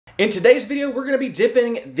In today's video, we're going to be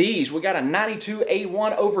dipping these. We got a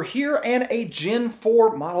 92A1 over here and a Gen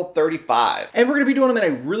 4 Model 35. And we're going to be doing them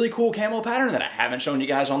in a really cool camo pattern that I haven't shown you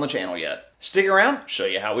guys on the channel yet. Stick around, show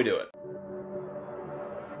you how we do it.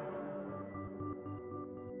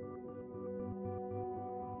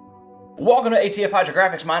 Welcome to ATF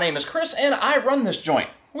Hydrographics. My name is Chris and I run this joint.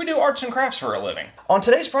 We do arts and crafts for a living. On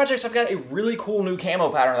today's project, I've got a really cool new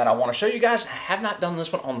camo pattern that I want to show you guys. I have not done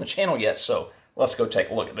this one on the channel yet, so let's go take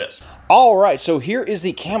a look at this. All right, so here is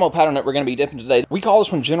the camo pattern that we're going to be dipping today. We call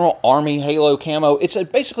this one General Army Halo Camo. It's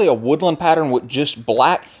basically a woodland pattern with just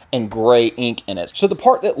black and gray ink in it. So the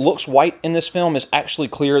part that looks white in this film is actually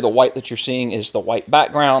clear. The white that you're seeing is the white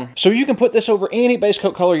background. So you can put this over any base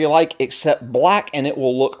coat color you like except black and it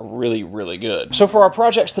will look really, really good. So for our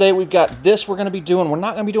projects today, we've got this we're going to be doing. We're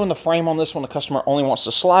not going to be doing the frame on this one. The customer only wants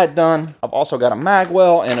the slide done. I've also got a mag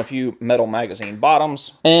well and a few metal magazine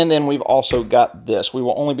bottoms. And then we've also got this. We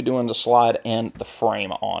will only be doing the slide and the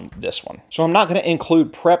frame on this one. So I'm not going to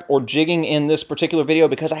include prep or jigging in this particular video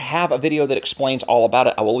because I have a video that explains all about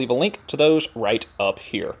it. I will leave a link to those right up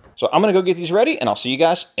here. So I'm going to go get these ready and I'll see you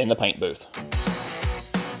guys in the paint booth.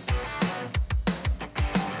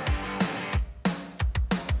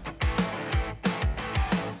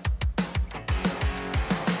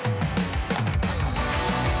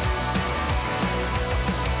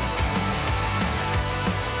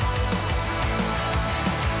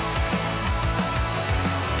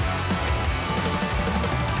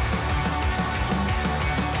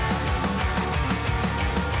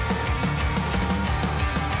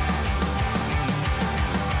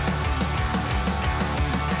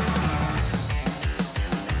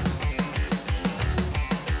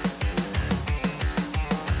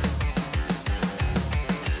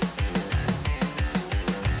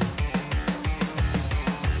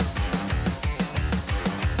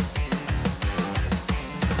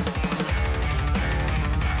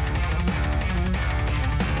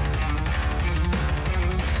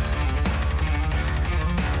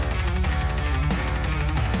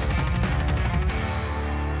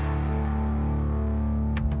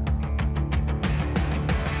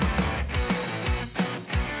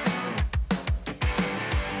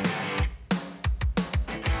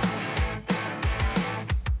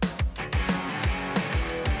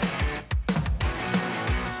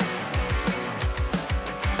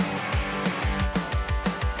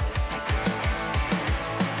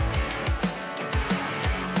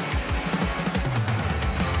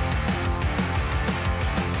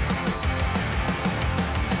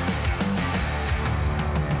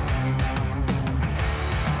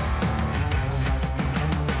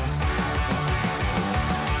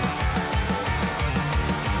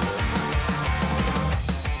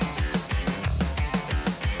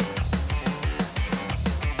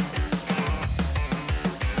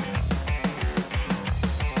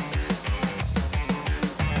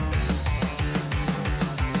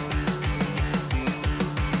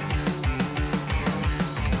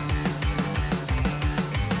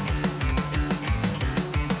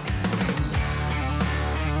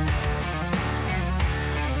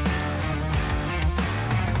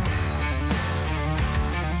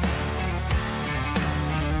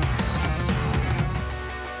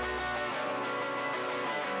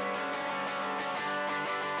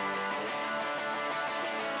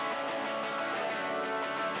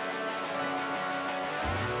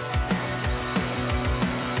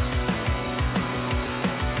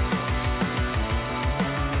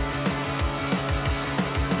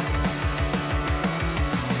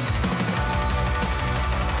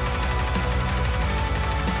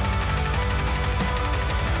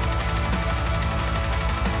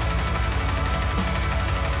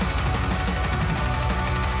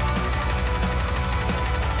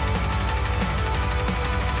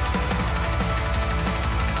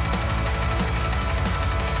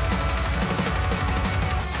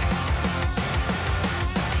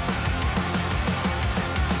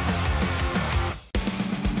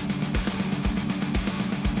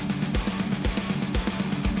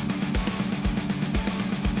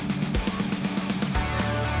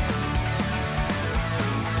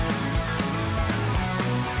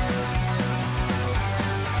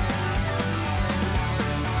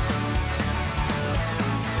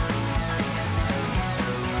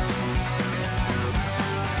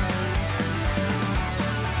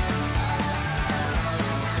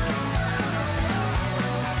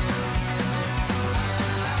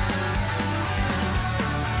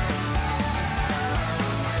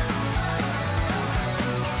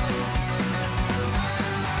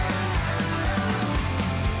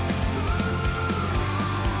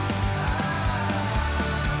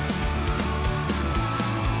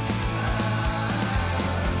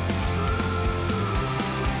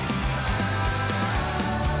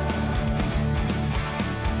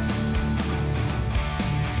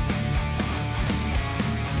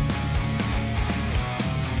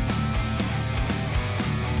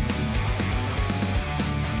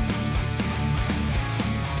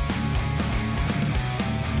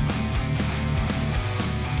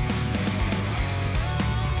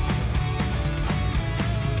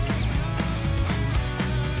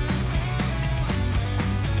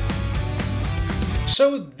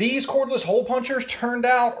 So these cordless hole punchers turned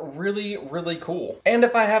out really, really cool. And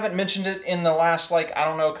if I haven't mentioned it in the last, like, I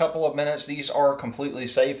don't know, couple of minutes, these are completely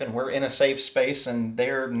safe and we're in a safe space and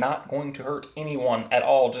they're not going to hurt anyone at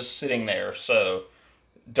all just sitting there. So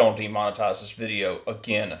don't demonetize this video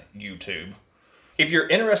again, YouTube. If you're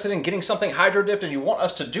interested in getting something hydro dipped and you want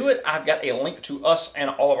us to do it, I've got a link to us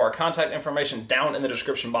and all of our contact information down in the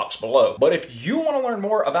description box below. But if you want to learn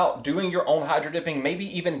more about doing your own hydro dipping, maybe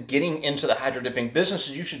even getting into the hydro dipping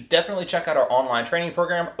business, you should definitely check out our online training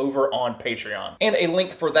program over on Patreon. And a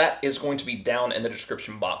link for that is going to be down in the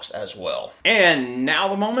description box as well. And now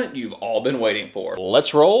the moment you've all been waiting for.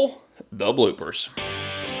 Let's roll the bloopers.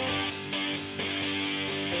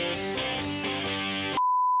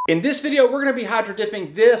 In this video, we're going to be hydro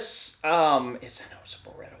dipping this, it's a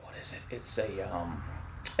Beretta, what is it? It's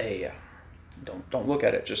don't look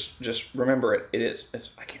at it, just remember it.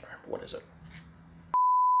 I can't remember, what is it?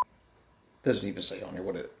 Doesn't even say on here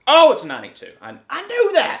what it is. Oh, it's a 92. I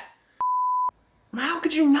knew that! How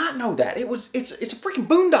could you not know that? It's a freaking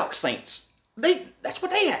Boondock Saints. That's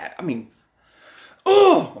what they had. I mean,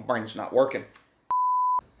 oh, my brain's not working.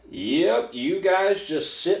 Yep, you guys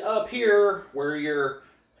just sit up here where you're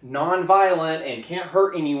non-violent and can't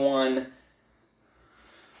hurt anyone.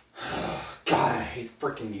 God, I hate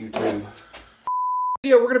freaking YouTube.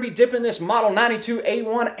 We're going to be dipping this Model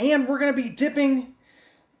 92A1 and we're going to be dipping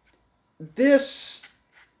this.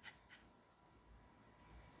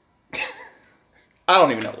 I don't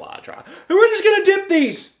even know why I try. We're just going to dip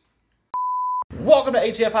these. Welcome to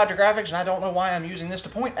ATF Hydrographics, and I don't know why I'm using this to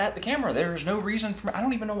point at the camera. There's no reason for me. I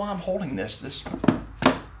don't even know why I'm holding this.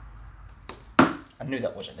 I knew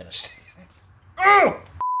that wasn't going to stay. Oh!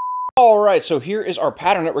 All right, so here is our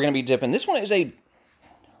pattern that we're going to be dipping. This one is a...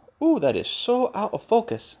 Ooh, that is so out of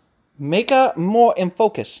focus. Make it more in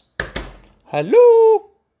focus.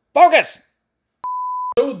 Hello? Focus!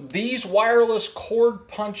 So these wireless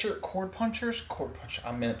cordless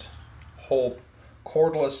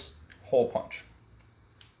hole punch.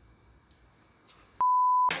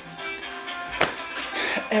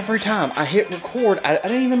 Every time I hit record, I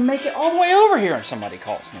didn't even make it all the way over here and somebody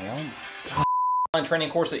calls me. Oh my God. Online training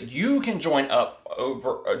course that you can join up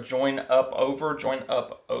over,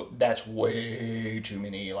 that's way too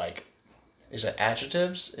many, like, is it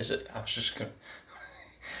adjectives? Is it, I was just gonna,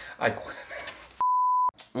 I quit.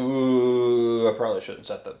 Ooh, I probably shouldn't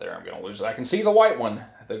set that there. I'm gonna lose it. I can see the white one.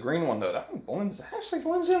 The green one though, that one actually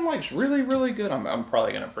blends in like really, really good. I'm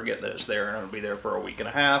probably gonna forget that it's there and it'll be there for a week and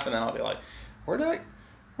a half and then I'll be like, where did that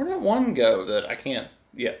one go that I can't?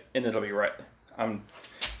 Yeah, and it'll be right.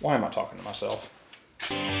 Why am I talking to myself?